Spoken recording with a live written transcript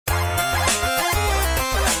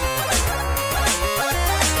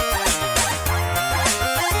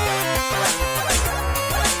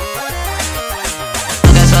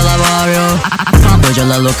Buja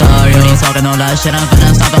la Lucario. When he's talking all that shit, I'm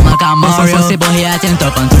finna stop him like I'm Mario. So simple, he acting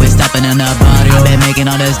tough until we stepping in the barrio. I've been making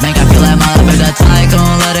all this bank, I feel like my life is a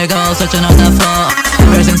tycoon. Let it go, switching on the floor.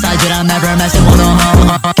 Ever since I did, I'm never messing with no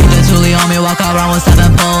hoe. Keep the toolie on me, walk around with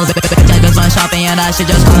 7 poles. I just went shopping and I should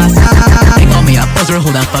just call us. They call me a poser,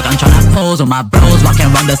 who the fuck I'm tryna pose with my bros. Walking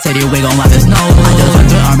around the city, we gon' wipe his nose. I just went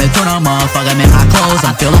to Army, turn on motherfucker, make my clothes.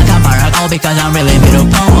 I feel like I'm fired all because I'm really middle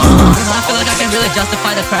pone. I feel like I can really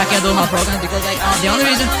justify the crack and do my program because like the only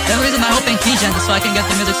reason my whole thing keygen is so I can get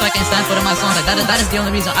the music, so I can stand for my songs. Like that is the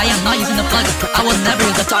only reason. I am not using the plug. I will never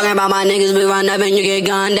use the talking about my niggas, we run up and you get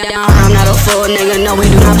gunned down. I'm not a fool, nigga, no, we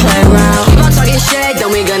do not play around. Keep on talking shit, then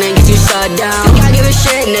we gonna get you shut down. Think I give a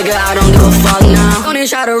shit, nigga, I don't give a fuck now. Don't even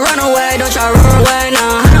try to run away, don't try to run away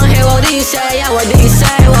now. I don't hear what do you say, yeah, what do you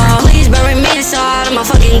say, well, please bury me inside of my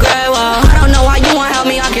fucking grave, well, I don't know why you won't help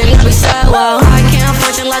me, I cannot be sad, well, I can't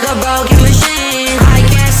function like a broken machine. I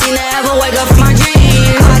can't seem to ever wake up from my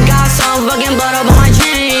dreams. I got some fucking blood up on my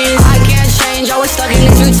jeans. I can't change, I was stuck in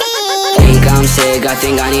this routine. Think I'm sick, I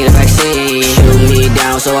think I need a vaccine. Shoot me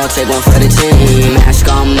down, so I'll take one for the team. Mask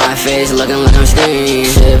on my face, looking like I'm steam.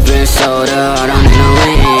 Sipping soda, I don't need no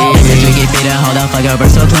lean. It's a twikipedia, hold the fuck up,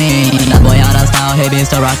 we're so clean. That boy out of style, hey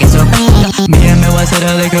bitch, still rockin' so clean. Me and Midwest hit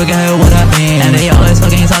a liquor, get hit with a beam. And they always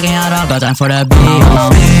fucking talking, I don't got time for the beat. I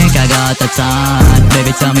don't think I got the time.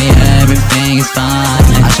 Baby, tell me everything is fine.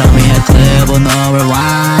 I show me a clip with no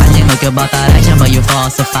rewind. You look about that action, but you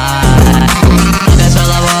falsify. That's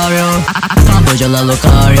all I worry. Buja la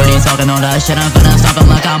Lucario. When he's talking all that shit, I'm finna stop him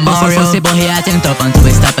like I'm Mario. So simple, he acting tough until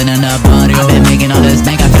we stepping in the barrio. I've been making all this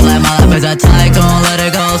bank, I feel like my life is a tycoon. Let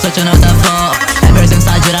it go, switching on the floor. Ever since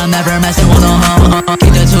I did, I'm never messing with no hoe.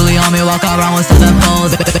 Keep the toolie on me, walk around with 7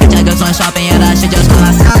 poles. I just went shopping and I should just call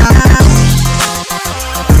us.